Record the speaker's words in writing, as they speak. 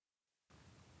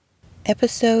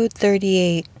Episode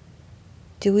 38.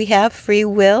 Do we have free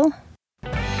will?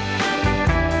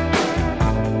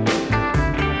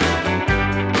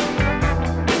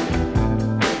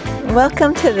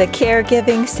 Welcome to the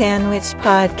Caregiving Sandwich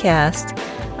Podcast.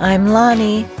 I'm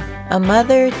Lonnie, a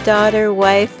mother, daughter,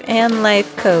 wife, and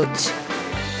life coach.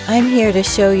 I'm here to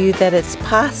show you that it's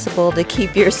possible to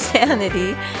keep your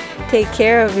sanity, take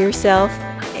care of yourself,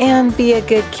 and be a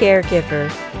good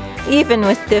caregiver, even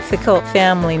with difficult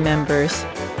family members.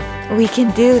 We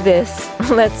can do this.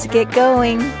 Let's get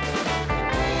going.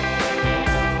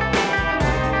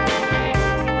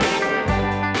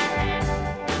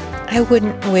 I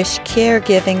wouldn't wish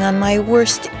caregiving on my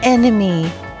worst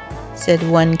enemy, said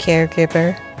one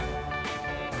caregiver.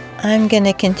 I'm going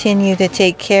to continue to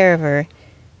take care of her,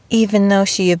 even though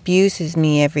she abuses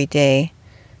me every day.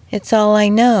 It's all I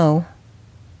know,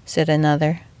 said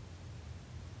another.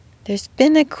 There's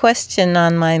been a question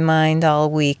on my mind all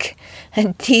week,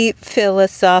 a deep,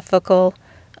 philosophical,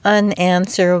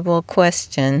 unanswerable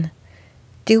question.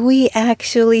 Do we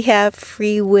actually have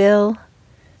free will?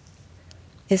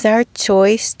 Is our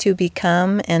choice to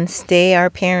become and stay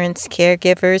our parents'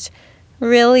 caregivers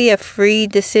really a free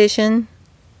decision?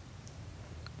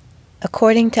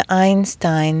 According to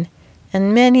Einstein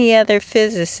and many other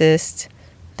physicists,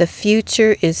 the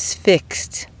future is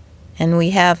fixed, and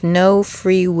we have no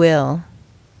free will.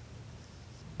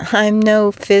 I'm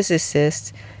no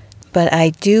physicist, but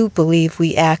I do believe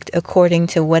we act according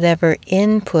to whatever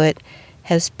input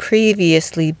has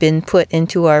previously been put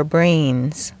into our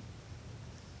brains.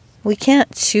 We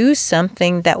can't choose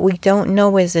something that we don't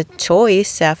know is a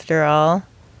choice, after all.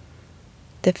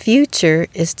 The future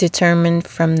is determined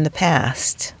from the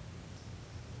past.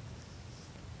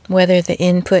 Whether the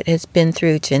input has been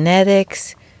through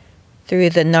genetics, through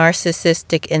the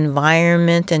narcissistic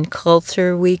environment and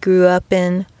culture we grew up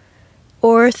in,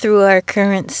 or through our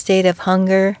current state of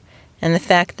hunger and the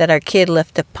fact that our kid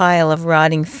left a pile of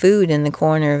rotting food in the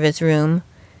corner of his room,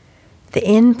 the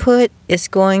input is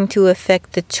going to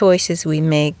affect the choices we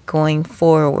make going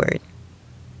forward.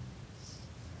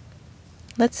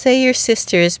 Let's say your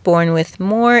sister is born with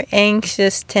more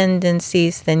anxious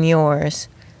tendencies than yours.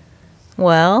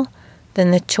 Well,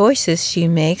 then the choices she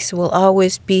makes will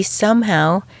always be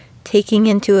somehow taking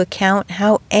into account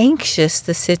how anxious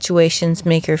the situations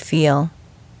make her feel.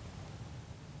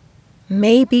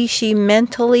 Maybe she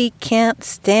mentally can't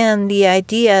stand the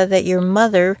idea that your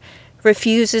mother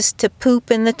refuses to poop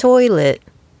in the toilet,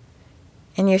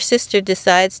 and your sister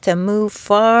decides to move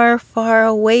far, far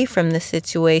away from the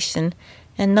situation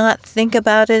and not think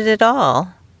about it at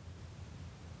all.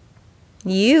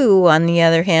 You, on the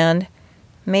other hand,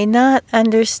 may not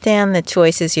understand the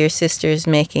choices your sister is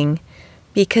making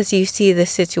because you see the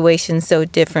situation so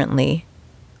differently.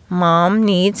 Mom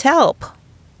needs help.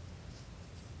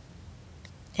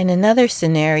 In another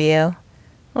scenario,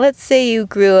 let's say you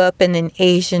grew up in an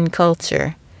Asian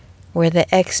culture where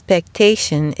the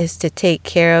expectation is to take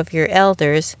care of your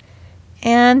elders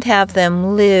and have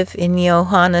them live in the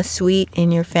Ohana suite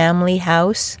in your family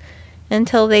house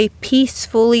until they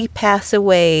peacefully pass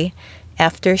away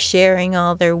after sharing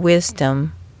all their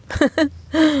wisdom.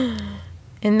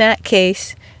 In that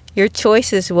case, your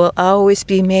choices will always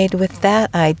be made with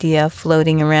that idea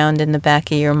floating around in the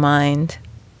back of your mind.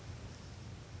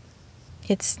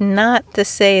 It's not to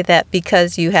say that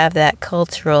because you have that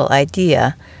cultural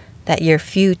idea that your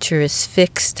future is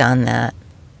fixed on that.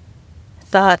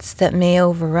 Thoughts that may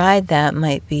override that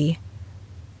might be,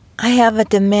 I have a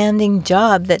demanding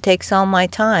job that takes all my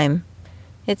time.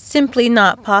 It's simply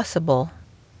not possible.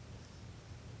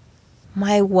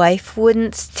 My wife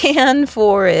wouldn't stand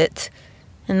for it,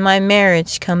 and my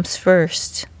marriage comes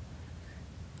first.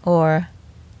 Or,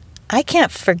 I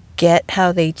can't forget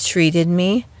how they treated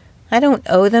me. I don't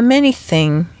owe them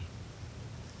anything.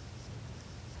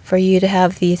 For you to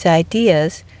have these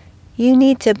ideas, you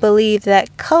need to believe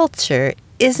that culture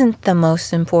isn't the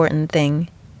most important thing.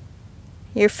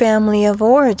 Your family of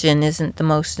origin isn't the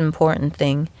most important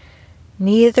thing.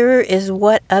 Neither is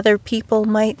what other people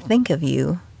might think of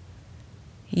you.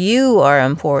 You are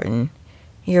important.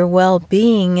 Your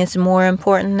well-being is more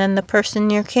important than the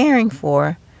person you're caring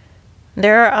for.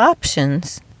 There are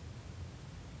options.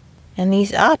 And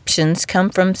these options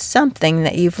come from something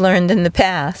that you've learned in the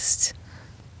past.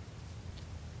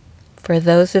 For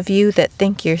those of you that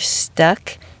think you're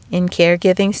stuck in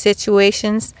caregiving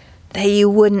situations that you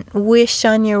wouldn't wish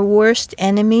on your worst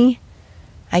enemy,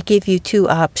 I give you two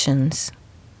options.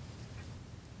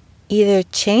 Either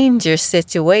change your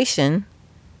situation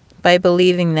by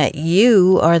believing that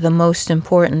you are the most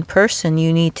important person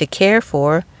you need to care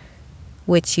for,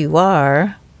 which you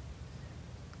are,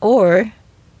 Or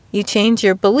you change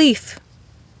your belief.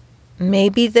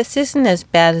 Maybe this isn't as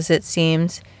bad as it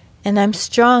seems, and I'm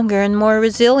stronger and more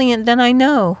resilient than I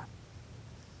know.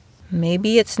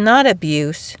 Maybe it's not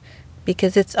abuse,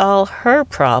 because it's all her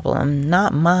problem,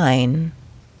 not mine.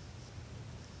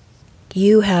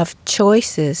 You have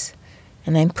choices,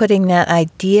 and I'm putting that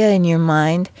idea in your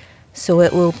mind so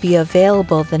it will be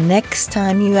available the next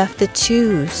time you have to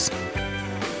choose.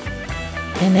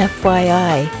 And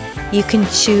FYI, you can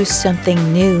choose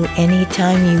something new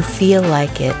anytime you feel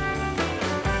like it.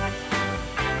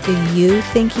 Do you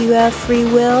think you have free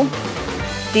will?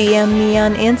 DM me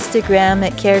on Instagram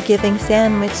at Caregiving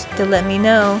Sandwich to let me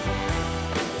know.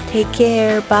 Take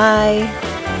care. Bye.